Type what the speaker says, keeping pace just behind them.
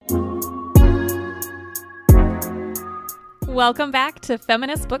Welcome back to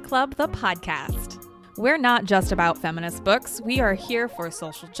Feminist Book Club, the podcast. We're not just about feminist books. We are here for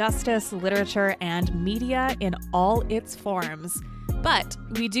social justice, literature, and media in all its forms. But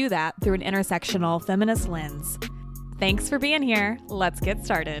we do that through an intersectional feminist lens. Thanks for being here. Let's get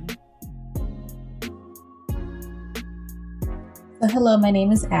started. Hello, my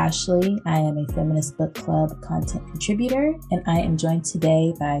name is Ashley. I am a Feminist Book Club content contributor, and I am joined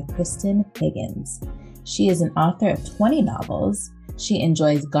today by Kristin Higgins. She is an author of 20 novels. She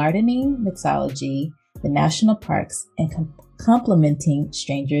enjoys gardening, mixology, the national parks, and complimenting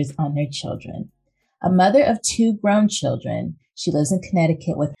strangers on their children. A mother of 2 grown children, she lives in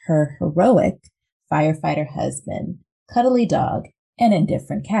Connecticut with her heroic firefighter husband, cuddly dog, and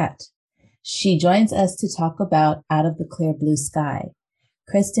indifferent cat. She joins us to talk about Out of the Clear Blue Sky.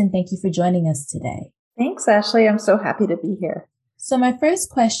 Kristin, thank you for joining us today. Thanks, Ashley. I'm so happy to be here. So my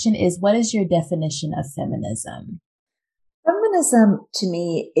first question is, what is your definition of feminism? Feminism to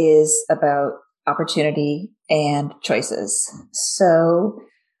me is about opportunity and choices. So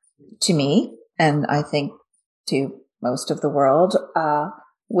to me, and I think to most of the world,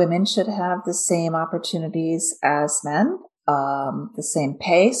 women should have the same opportunities as men. The same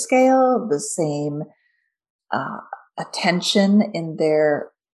pay scale, the same attention in their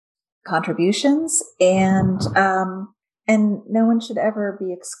contributions, and no one should ever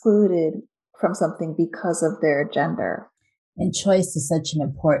be excluded from something because of their gender. And choice is such an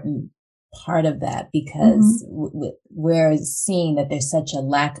important part of that because we're seeing that there's such a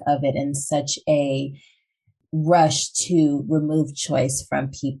lack of it and such a rush to remove choice from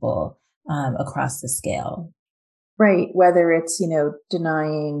people across the scale. Right. Whether it's,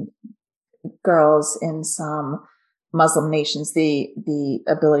 denying girls in some Muslim nations the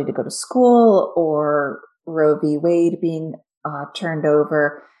ability to go to school, or Roe v. Wade being turned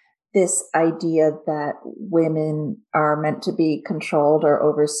over, this idea that women are meant to be controlled or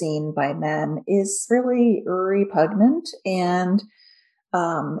overseen by men is really repugnant. And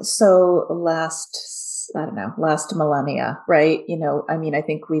so last millennia, right? I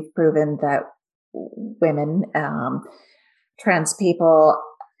think we've proven that women, trans people,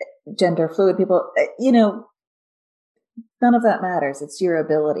 gender fluid people, none of that matters. It's your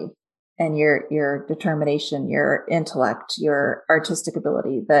ability and your determination, your intellect, your artistic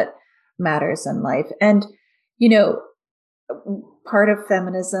ability that matters in life. And, part of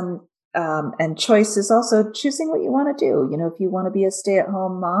feminism and choice is also choosing what you want to do. If you want to be a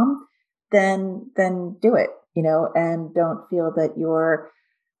stay-at-home mom, then do it, and don't feel that you're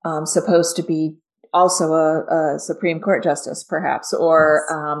supposed to be also a Supreme Court justice, perhaps,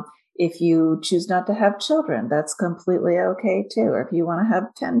 or if you choose not to have children, that's completely okay too. Or if you want to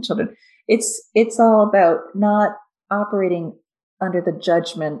have 10 children, it's all about not operating under the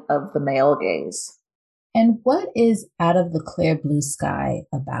judgment of the male gaze. And what is Out of the Clear Blue Sky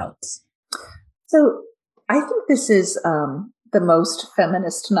about? So I think this is the most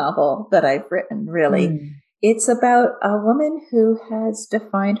feminist novel that I've written, really. It's about a woman who has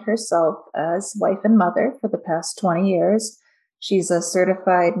defined herself as wife and mother for the past 20 years. She's a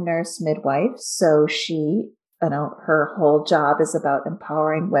certified nurse midwife. So her whole job is about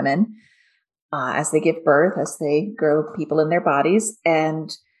empowering women as they give birth, as they grow people in their bodies. And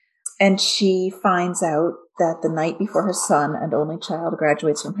she finds out that the night before her son and only child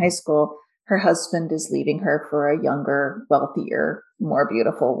graduates from high school, her husband is leaving her for a younger, wealthier, more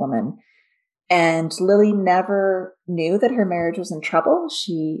beautiful woman. And Lily never knew that her marriage was in trouble.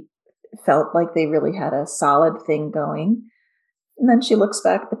 She felt like they really had a solid thing going. And then she looks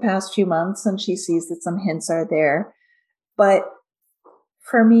back at the past few months and she sees that some hints are there. But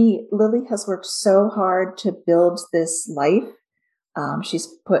for me, Lily has worked so hard to build this life. She's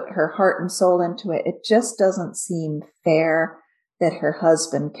put her heart and soul into it. It just doesn't seem fair that her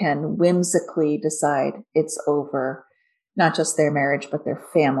husband can whimsically decide it's over, not just their marriage, but their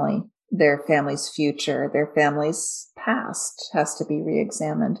family. Their family's future, their family's past has to be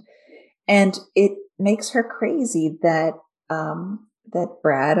reexamined. And it makes her crazy that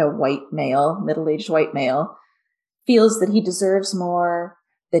Brad, a white male, middle-aged white male, feels that he deserves more,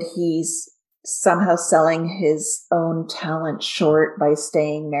 that he's somehow selling his own talent short by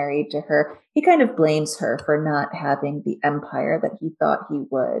staying married to her. He kind of blames her for not having the empire that he thought he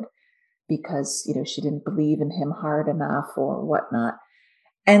would because, she didn't believe in him hard enough or whatnot.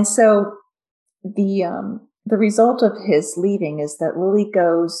 And so the result of his leaving is that Lily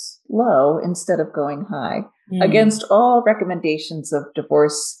goes low instead of going high, against all recommendations of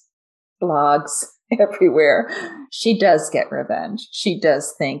divorce blogs everywhere. She does get revenge. She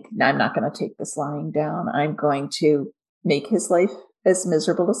does think, I'm not going to take this lying down. I'm going to make his life as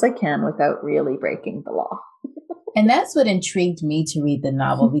miserable as I can without really breaking the law. And that's what intrigued me to read the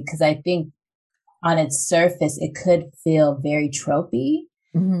novel, because I think on its surface, it could feel very tropey.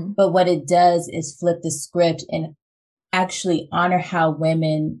 Mm-hmm. But what it does is flip the script and actually honor how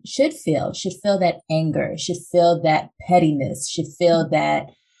women should feel that anger, should feel that pettiness, should feel that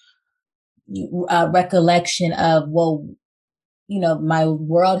recollection of, well, my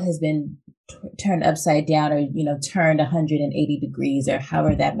world has been turned upside down, or, turned 180 degrees, or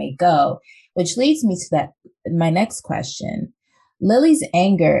however that may go, which leads me to my next question. Lily's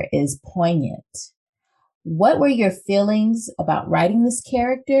anger is poignant. What were your feelings about writing this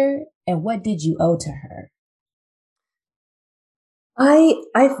character, and what did you owe to her? I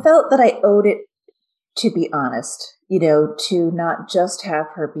felt that I owed it to be honest, to not just have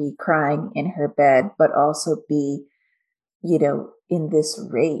her be crying in her bed, but also be, in this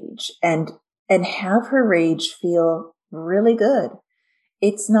rage and have her rage feel really good.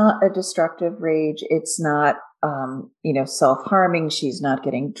 It's not a destructive rage. It's not, self-harming. She's not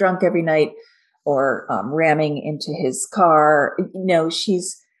getting drunk every night or ramming into his car.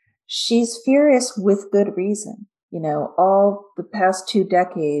 She's furious with good reason. All the past 2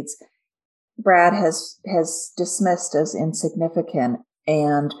 decades, Brad has dismissed as insignificant,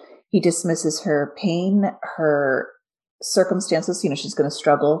 and he dismisses her pain, her circumstances. She's going to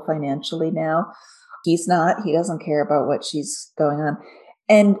struggle financially now. He's not. He doesn't care about what she's going on.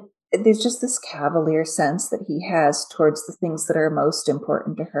 And there's just this cavalier sense that he has towards the things that are most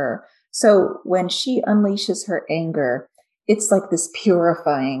important to her. So when she unleashes her anger, it's like this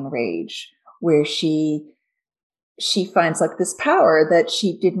purifying rage where she finds like this power that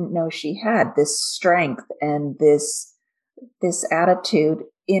she didn't know she had, this strength and this attitude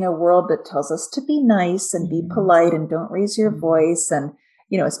in a world that tells us to be nice and be polite and don't raise your voice. And,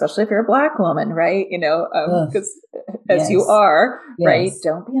 especially if you're a Black woman, right? Because as you are, right?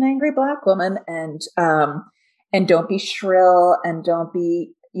 Don't be an angry Black woman, and don't be shrill, and don't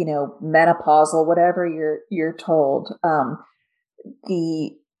be, menopausal, whatever you're told.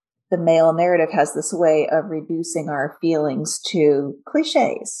 The male narrative has this way of reducing our feelings to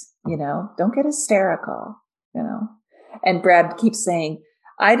cliches, don't get hysterical, And Brad keeps saying,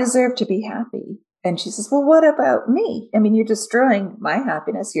 I deserve to be happy. And she says, well, what about me? I mean, you're destroying my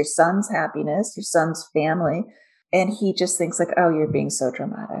happiness, your son's family. And he just thinks like, oh, you're being so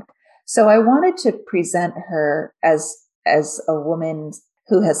dramatic. So I wanted to present her as a woman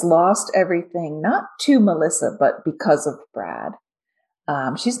who has lost everything, not to Melissa, but because of Brad.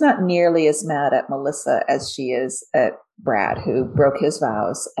 She's not nearly as mad at Melissa as she is at Brad, who broke his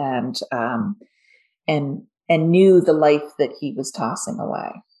vows and knew the life that he was tossing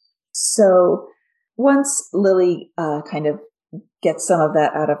away. So once Lily kind of gets some of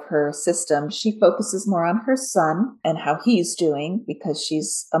that out of her system, she focuses more on her son and how he's doing, because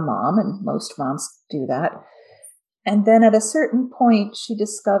she's a mom and most moms do that. And then at a certain point, she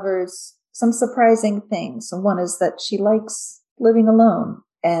discovers some surprising things. And one is that she likes living alone,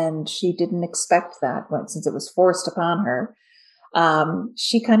 and she didn't expect that since it was forced upon her.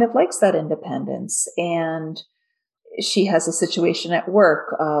 She kind of likes that independence, and she has a situation at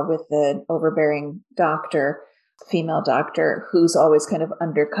work with an overbearing doctor, female doctor, who's always kind of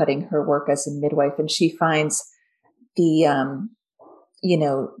undercutting her work as a midwife, and she finds the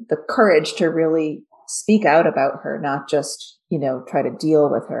courage to really speak out about her, not just try to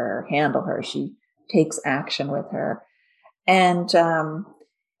deal with her or handle her. She takes action with her. And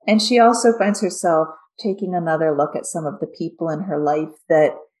she also finds herself taking another look at some of the people in her life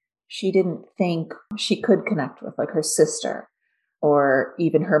that she didn't think she could connect with, like her sister, or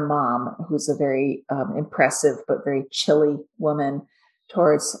even her mom, who's a very impressive but very chilly woman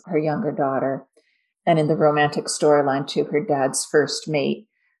towards her younger daughter. And in the romantic storyline too, her dad's first mate,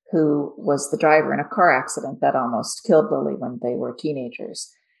 who was the driver in a car accident that almost killed Lily when they were teenagers,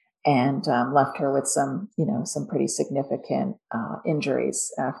 and left her with some pretty significant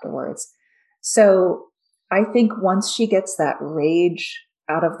injuries afterwards. So I think once she gets that rage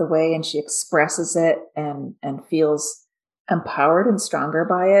out of the way and she expresses it and feels empowered and stronger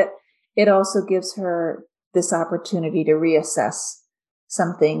by it, it also gives her this opportunity to reassess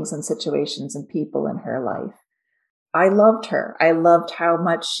some things and situations and people in her life. I loved her. I loved how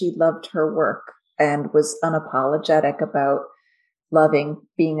much she loved her work and was unapologetic about loving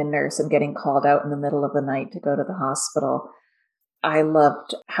being a nurse and getting called out in the middle of the night to go to the hospital. I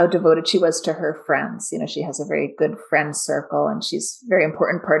loved how devoted she was to her friends. She has a very good friend circle, and she's a very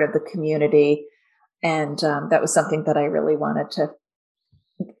important part of the community. And that was something that I really wanted to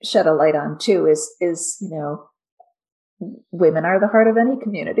shed a light on too, is women are the heart of any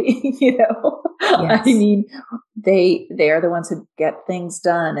community, Yes. I mean, they are the ones who get things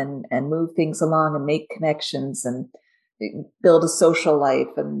done and move things along and make connections and build a social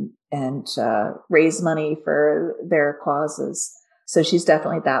life and raise money for their causes. So she's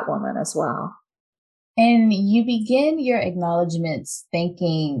definitely that woman as well. And you begin your acknowledgments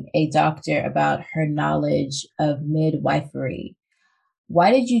thanking a doctor about her knowledge of midwifery.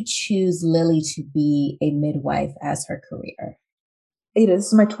 Why did you choose Lily to be a midwife as her career? This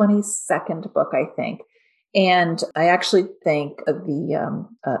is my 22nd book, I think. And I actually thank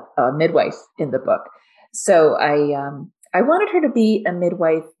the midwife in the book. So I wanted her to be a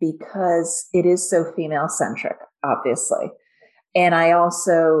midwife because it is so female centric, obviously. And I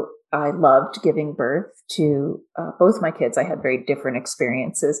loved giving birth to both my kids. I had very different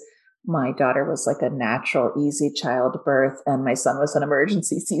experiences. My daughter was like a natural, easy childbirth, and my son was an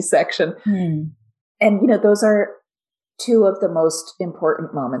emergency C-section. And, those are two of the most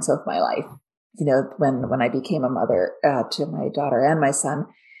important moments of my life, when I became a mother to my daughter and my son.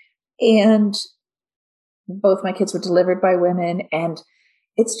 And both my kids were delivered by women. And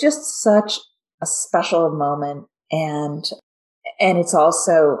it's just such a special moment. And it's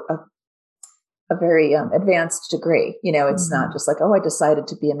also a very advanced degree. It's not just like, oh, I decided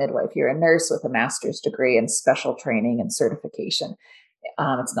to be a midwife. You're a nurse with a master's degree and special training and certification.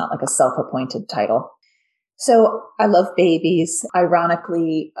 It's not like a self-appointed title. So I love babies.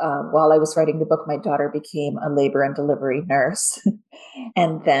 Ironically, while I was writing the book, my daughter became a labor and delivery nurse.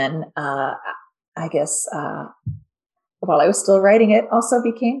 And then I guess while I was still writing it, also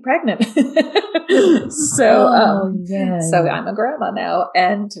became pregnant. So I'm a grandma now.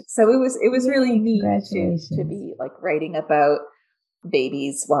 And so it was really neat to be like writing about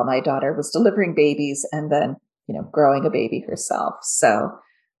babies while my daughter was delivering babies and then, growing a baby herself. So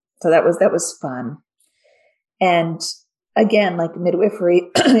that was fun. And again, like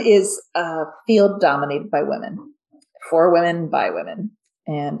midwifery is a field dominated by women, for women, by women.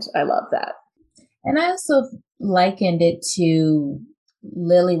 And I love that. And I also likened it to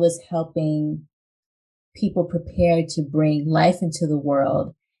Lily was helping people prepare to bring life into the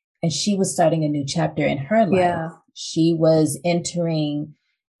world. And she was starting a new chapter in her life. Yeah. She was entering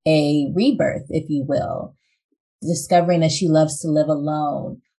a rebirth, if you will, discovering that she loves to live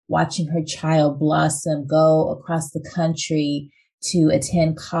alone, watching her child blossom, go across the country to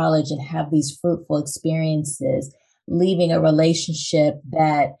attend college and have these fruitful experiences, leaving a relationship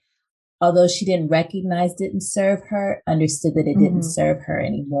that, although she didn't recognize didn't serve her, understood that it didn't serve her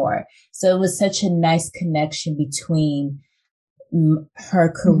anymore. So it was such a nice connection between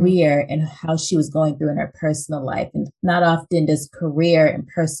her career and how she was going through in her personal life. And not often does career and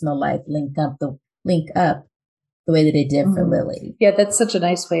personal life link up the way that it did for Lily. Yeah, that's such a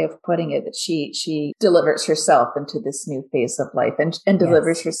nice way of putting it, that she delivers herself into this new phase of life and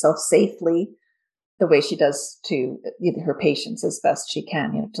delivers herself safely, the way she does to her patients as best she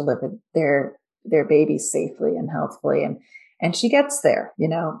can, deliver their babies safely and healthfully. And she gets there,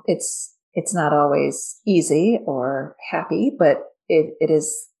 it's not always easy or happy, but it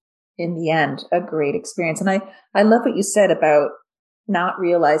is in the end a great experience. And I love what you said about not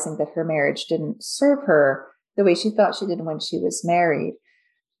realizing that her marriage didn't serve her the way she thought she did when she was married.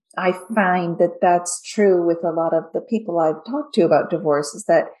 I find that that's true with a lot of the people I've talked to about divorce, is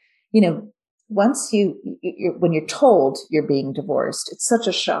that, once when you're told you're being divorced, it's such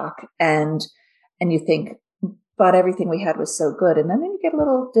a shock, and you think, but everything we had was so good. And then when you get a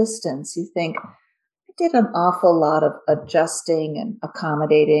little distance, you think, I did an awful lot of adjusting and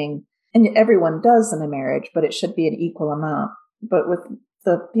accommodating, and everyone does in a marriage, but it should be an equal amount. But with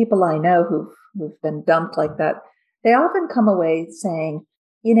the people I know who've been dumped like that, they often come away saying,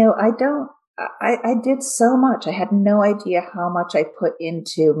 I did so much. I had no idea how much I put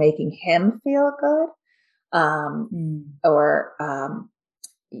into making him feel good. Or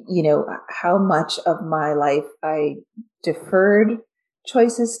how much of my life I deferred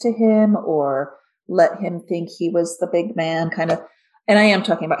choices to him or let him think he was the big man kind of. And I am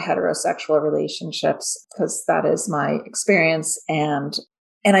talking about heterosexual relationships because that is my experience. And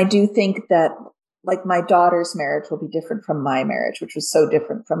I do think that, like, my daughter's marriage will be different from my marriage, which was so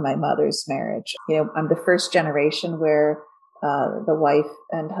different from my mother's marriage. I'm the first generation where the wife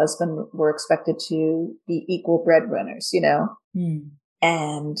and husband were expected to be equal breadwinners,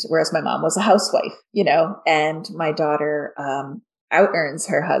 and whereas my mom was a housewife, and my daughter out-earns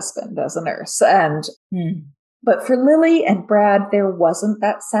her husband as a nurse. And but for Lily and Brad, there wasn't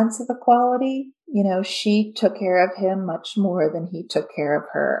that sense of equality. She took care of him much more than he took care of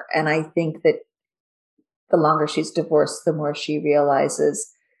her. And I think that the longer she's divorced, the more she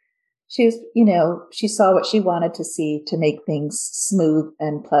realizes she saw what she wanted to see to make things smooth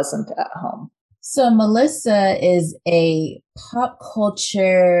and pleasant at home. So Melissa is a pop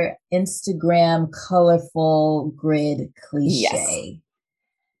culture, Instagram, colorful grid cliche. Yes.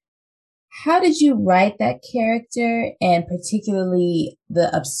 How did you write that character, and particularly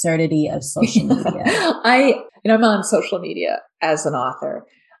the absurdity of social media? I'm on social media as an author,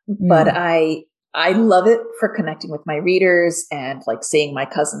 but I love it for connecting with my readers and like seeing my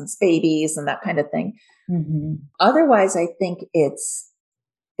cousins' babies and that kind of thing. Mm-hmm. Otherwise, I think it's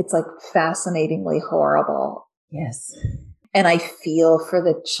like fascinatingly horrible. Yes. And I feel for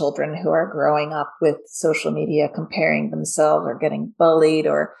the children who are growing up with social media, comparing themselves or getting bullied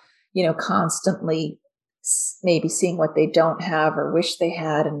or, constantly maybe seeing what they don't have or wish they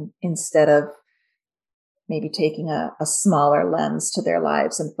had. And instead of maybe taking a smaller lens to their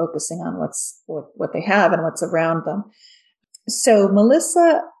lives and focusing on what they have and what's around them. So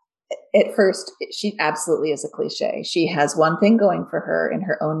Melissa, at first, she absolutely is a cliche. She has one thing going for her in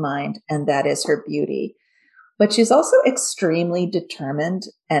her own mind, and that is her beauty. But she's also extremely determined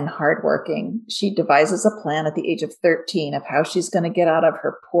and hardworking. She devises a plan at the age of 13 of how she's going to get out of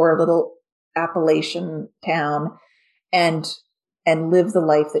her poor little Appalachian town and live the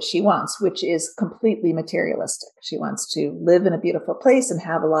life that she wants, which is completely materialistic. She wants to live in a beautiful place and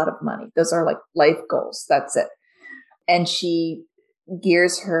have a lot of money. Those are like life goals. That's it. And she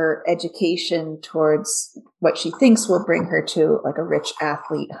gears her education towards what she thinks will bring her to like a rich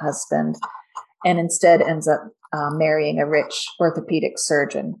athlete husband, and instead ends up marrying a rich orthopedic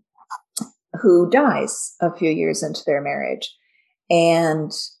surgeon who dies a few years into their marriage.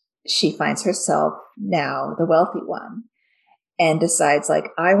 And she finds herself now the wealthy one and decides like,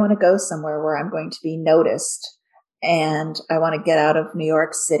 I want to go somewhere where I'm going to be noticed, and I want to get out of New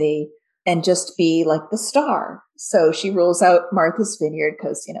York City and just be like the star. So she rules out Martha's Vineyard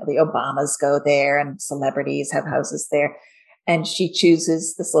because, the Obamas go there and celebrities have houses there. And she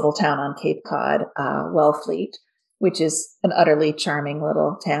chooses this little town on Cape Cod, Wellfleet, which is an utterly charming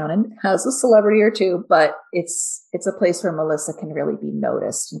little town and has a celebrity or two, but it's a place where Melissa can really be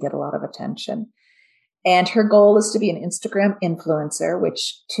noticed and get a lot of attention. And her goal is to be an Instagram influencer,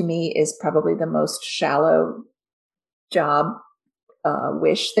 which to me is probably the most shallow job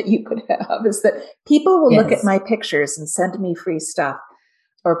wish that you could have, is that people will look at my pictures and send me free stuff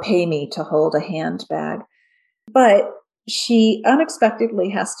or pay me to hold a handbag. But she unexpectedly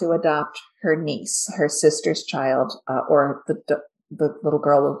has to adopt her niece, her sister's child, or the little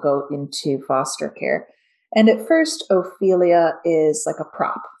girl will go into foster care. And at first, Ophelia is like a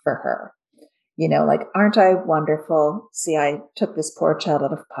prop for her. Like, aren't I wonderful? See, I took this poor child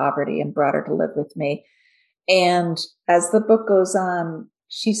out of poverty and brought her to live with me. And as the book goes on,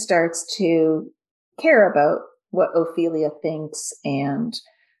 she starts to care about what Ophelia thinks and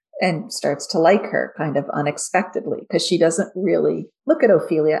starts to like her kind of unexpectedly, because she doesn't really look at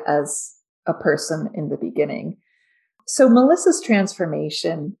Ophelia as a person in the beginning. So Melissa's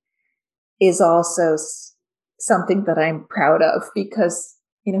transformation is also something that I'm proud of, because,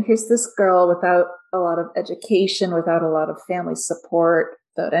 here's this girl without a lot of education, without a lot of family support,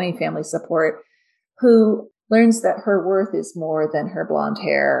 without any family support, who learns that her worth is more than her blonde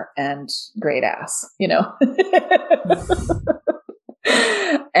hair and great ass,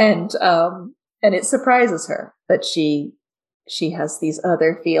 and it surprises her that she has these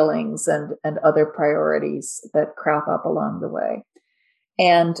other feelings and other priorities that crop up along the way.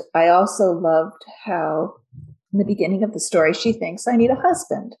 And I also loved how in the beginning of the story, she thinks, I need a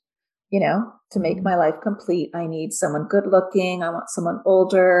husband, to make my life complete. I need someone good looking. I want someone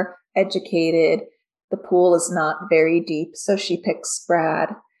older, educated. The pool is not very deep. So she picks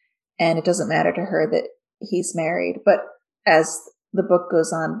Brad, and it doesn't matter to her that he's married. But as the book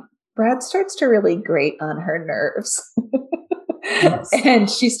goes on, Brad starts to really grate on her nerves. Yes. And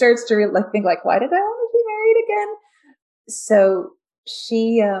she starts to really think like, why did I want to be married again? So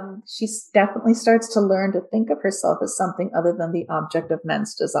she definitely starts to learn to think of herself as something other than the object of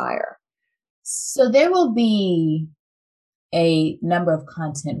men's desire. So there will be a number of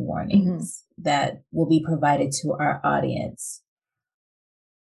content warnings that will be provided to our audience,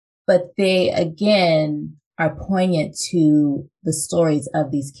 but they again are poignant to the stories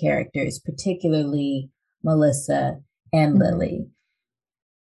of these characters, particularly Melissa and Lily.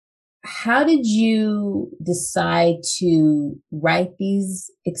 How did you decide to write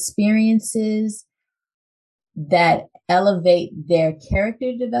these experiences that elevate their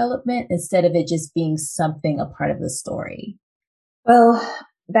character development instead of it just being something a part of the story? Well,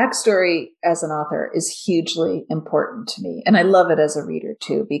 backstory as an author is hugely important to me. And I love it as a reader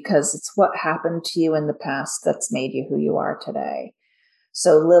too, because it's what happened to you in the past that's made you who you are today.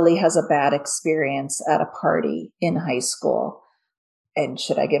 So Lily has a bad experience at a party in high school. And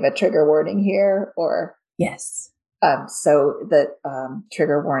should I give a trigger warning here or? Yes. So the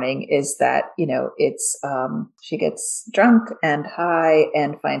trigger warning is that, it's she gets drunk and high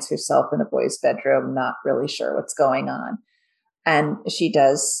and finds herself in a boy's bedroom, not really sure what's going on. And she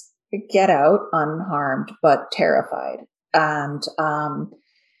does get out unharmed, but terrified. And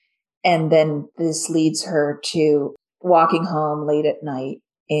then this leads her to walking home late at night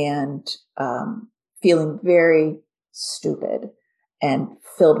and feeling very stupid and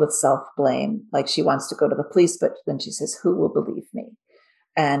filled with self-blame. Like she wants to go to the police, but then she says, who will believe me?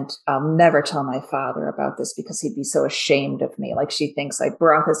 And I'll never tell my father about this because he'd be so ashamed of me. Like she thinks I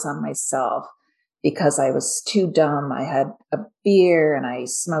brought this on myself because I was too dumb. I had a beer and I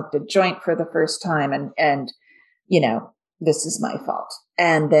smoked a joint for the first time. And this is my fault.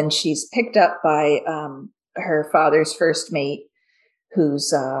 And then she's picked up by her father's first mate,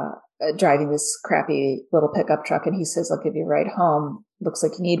 who's driving this crappy little pickup truck. And he says, I'll give you a ride home. Looks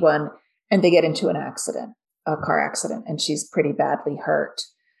like you need one. And they get into a car accident, and she's pretty badly hurt.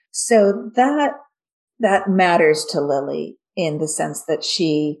 So that matters to Lily in the sense that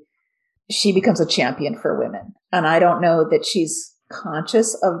she becomes a champion for women. And I don't know that she's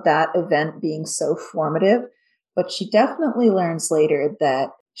conscious of that event being so formative, but she definitely learns later that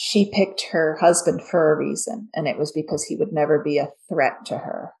she picked her husband for a reason, and it was because he would never be a threat to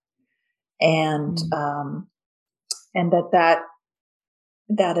her. And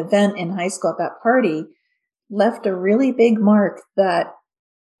that event in high school at that party left a really big mark that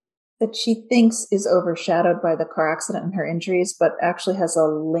she thinks is overshadowed by the car accident and her injuries, but actually has a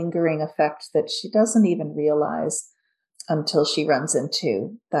lingering effect that she doesn't even realize until she runs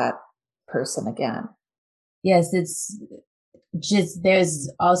into that person again. Yes, it's just, there's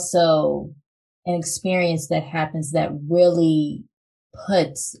also an experience that happens that really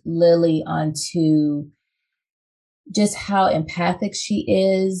puts Lily onto just how empathic she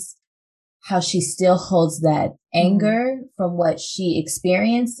is, how she still holds that anger from what she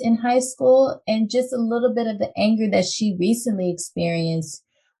experienced in high school, and just a little bit of the anger that she recently experienced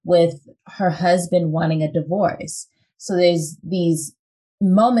with her husband wanting a divorce. So there's these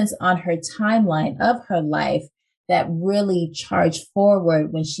moments on her timeline of her life that really charge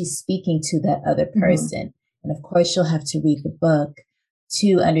forward when she's speaking to that other person. Mm-hmm. And of course, you'll have to read the book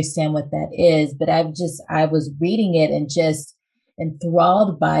to understand what that is. But I was reading it and just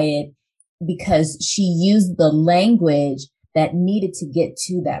enthralled by it because she used the language that needed to get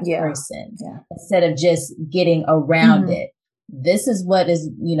to that person instead of just getting around it. This is what is,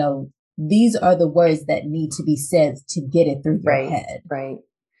 these are the words that need to be said to get it through your head. Right.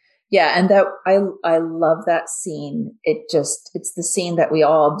 Yeah. And that I love that scene. It's the scene that we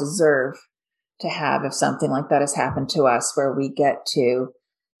all deserve to have if something like that has happened to us, where we get to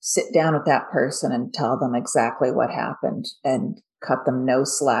sit down with that person and tell them exactly what happened and cut them no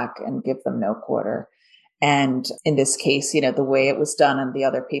slack and give them no quarter. And in this case, the way it was done and the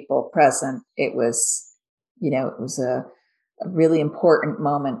other people present, it was a really important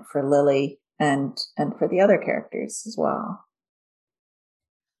moment for Lily and for the other characters as well.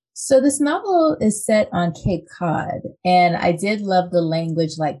 So this novel is set on Cape Cod, and I did love the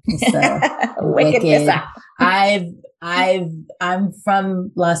language like Pissa, Wicked. Pissa. I'm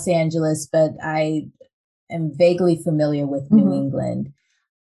from Los Angeles, but I am vaguely familiar with New England.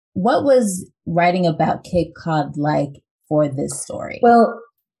 What was writing about Cape Cod like for this story? Well,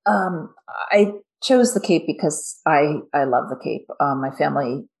 I chose the Cape because I love the Cape. My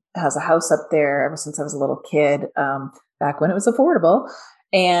family has a house up there ever since I was a little kid, back when it was affordable.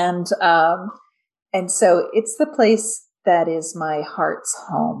 And so it's the place that is my heart's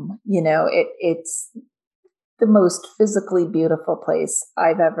home. It's the most physically beautiful place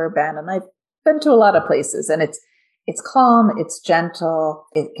I've ever been. And I've been to a lot of places, and it's calm, it's gentle,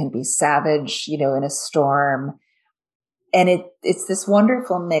 it can be savage, in a storm. And it's this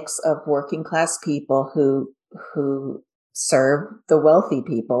wonderful mix of working class people who serve the wealthy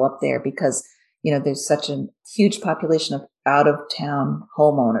people up there because, there's such a huge population of out of town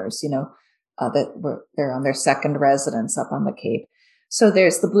homeowners, they're on their second residence up on the Cape. So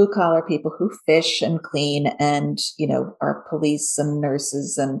there's the blue collar people who fish and clean and, are police and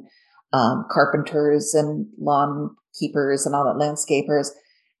nurses and carpenters and lawn keepers and all that, landscapers.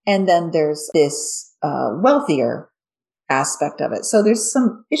 And then there's this wealthier aspect of it. So there's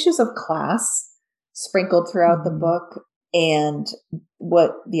some issues of class sprinkled throughout the book, and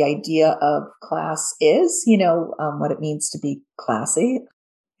what the idea of class is, what it means to be classy,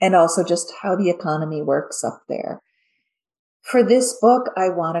 and also just how the economy works up there. For this book, I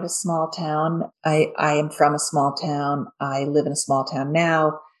wanted a small town. I am from a small town. I live in a small town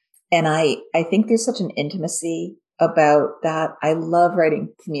now. And I think there's such an intimacy about that. I love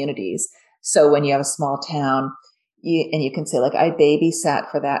writing communities. So when you have a small town, you can say like, I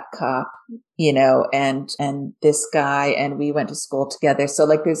babysat for that cop, and this guy, and we went to school together. So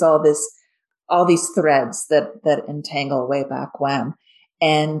like there's all these threads that entangle way back when.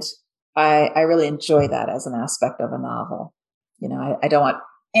 And I really enjoy that as an aspect of a novel. I don't want.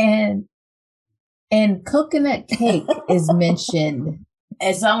 And coconut cake is mentioned.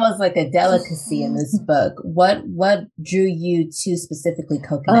 It's almost like a delicacy in this book. What drew you to specifically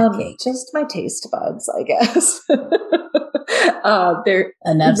coconut cake? Just my taste buds, I guess.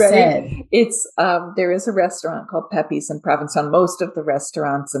 Enough said. It's there is a restaurant called Pepe's in Provincetown. Most of the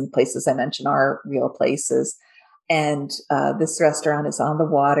restaurants and places I mentioned are real places. And this restaurant is on the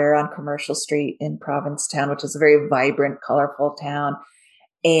water on Commercial Street in Provincetown, which is a very vibrant, colorful town.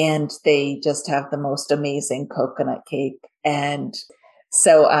 And they just have the most amazing coconut cake. And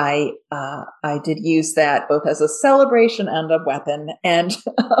so I did use that both as a celebration and a weapon. And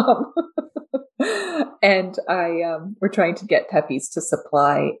we're trying to get Pepe's to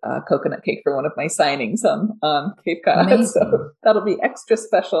supply coconut cake for one of my signings on Cape Cod. Amazing. So that'll be extra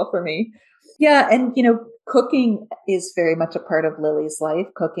special for me. Yeah. And, cooking is very much a part of Lily's life,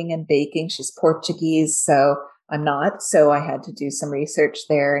 cooking and baking. She's Portuguese, so I'm not. So I had to do some research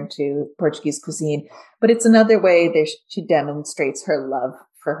there into Portuguese cuisine. But it's another way that she demonstrates her love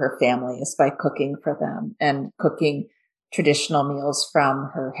for her family is by cooking for them and cooking traditional meals from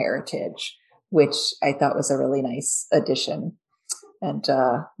her heritage, which I thought was a really nice addition. And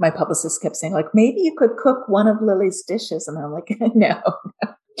my publicist kept saying, like, maybe you could cook one of Lily's dishes. And I'm like, no.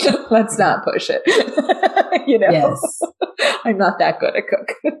 Let's not push it. Yes. I'm not that good at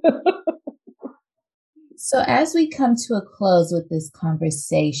cook. So as we come to a close with this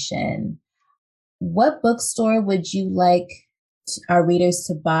conversation, what bookstore would you like our readers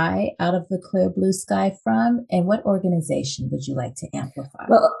to buy Out of the Clear Blue Sky from? And what organization would you like to amplify?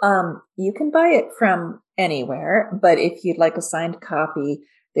 Well, you can buy it from anywhere, but if you'd like a signed copy,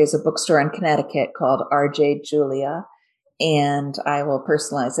 there's a bookstore in Connecticut called RJ Julia, and I will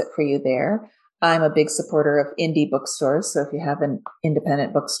personalize it for you there. I'm a big supporter of indie bookstores. So if you have an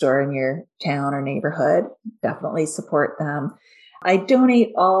independent bookstore in your town or neighborhood, definitely support them. I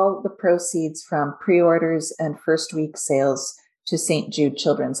donate all the proceeds from pre-orders and first week sales to St. Jude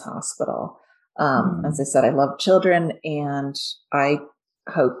Children's Hospital. As I said, I love children, and I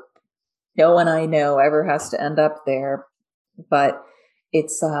hope no one I know ever has to end up there. But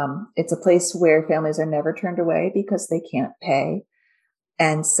it's a place where families are never turned away because they can't pay.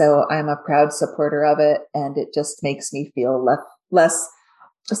 And so I'm a proud supporter of it. And it just makes me feel less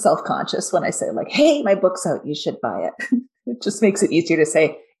self-conscious when I say like, hey, my book's out, you should buy it. It just makes it easier to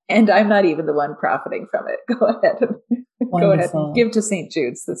say, and I'm not even the one profiting from it. Go ahead and give to St.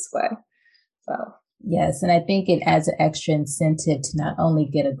 Jude's this way. So. Yes. And I think it adds an extra incentive to not only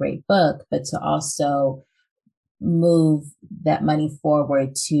get a great book, but to also move that money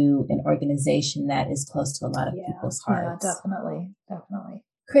forward to an organization that is close to a lot of people's hearts. Yeah, definitely.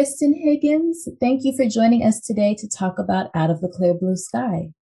 Kristen Higgins, thank you for joining us today to talk about Out of the Clear Blue Sky.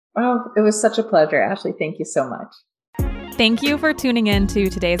 Oh, it was such a pleasure, Ashley. Thank you so much. Thank you for tuning in to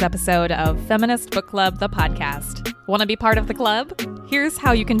today's episode of Feminist Book Club, the podcast. Want to be part of the club? Here's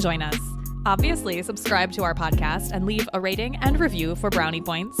how you can join us. Obviously, subscribe to our podcast and leave a rating and review for brownie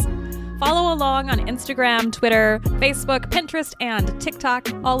points. Follow along on Instagram, Twitter, Facebook, Pinterest, and TikTok.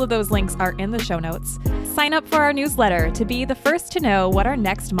 All of those links are in the show notes. Sign up for our newsletter to be the first to know what our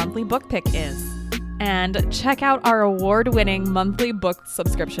next monthly book pick is. And check out our award-winning monthly book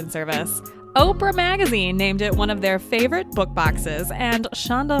subscription service. Oprah Magazine named it one of their favorite book boxes, and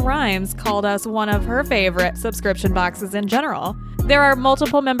Shonda Rhimes called us one of her favorite subscription boxes in general. There are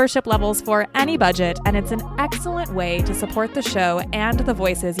multiple membership levels for any budget, and it's an excellent way to support the show and the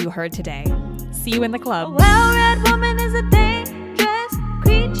voices you heard today. See you in the club. A well-read woman is a dangerous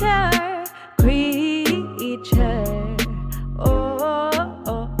creature. A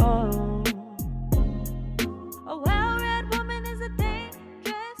well-read woman is a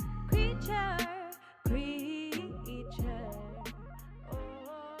dangerous creature.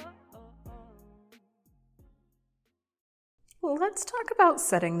 Let's talk about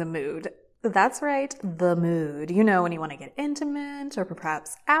setting the mood. That's right, the mood. You know, when you want to get intimate, or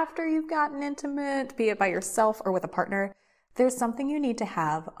perhaps after you've gotten intimate, be it by yourself or with a partner, there's something you need to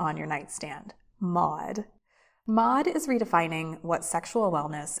have on your nightstand. Maud. Maud is redefining what sexual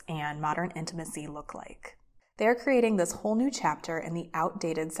wellness and modern intimacy look like. They're creating this whole new chapter in the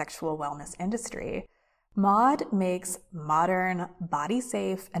outdated sexual wellness industry. Maude makes modern,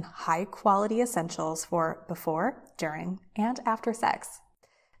 body-safe, and high-quality essentials for before, during, and after sex.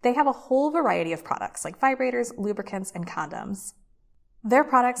 They have a whole variety of products like vibrators, lubricants, and condoms. Their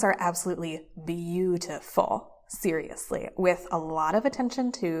products are absolutely beautiful, seriously, with a lot of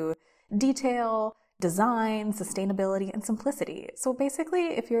attention to detail, design, sustainability, and simplicity. So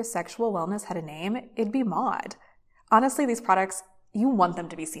basically, if your sexual wellness had a name, it'd be Maude. Honestly, these products, you want them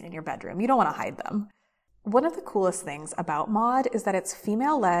to be seen in your bedroom. You don't want to hide them. One of the coolest things about Maude is that it's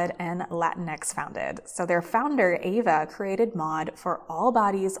female-led and Latinx founded. So their founder, Ava, created Maude for all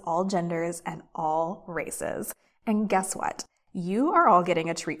bodies, all genders, and all races. And guess what? You are all getting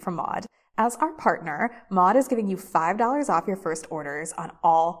a treat from Maude. As our partner, Maude is giving you $5 off your first orders on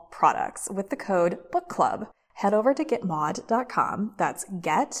all products with the code BOOKCLUB. Head over to getmaude.com. That's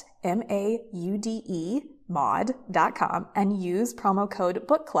get, M-A-U-D-E, Maude.com, and use promo code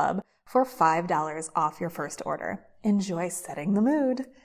BOOKCLUB for $5 off your first order. Enjoy setting the mood.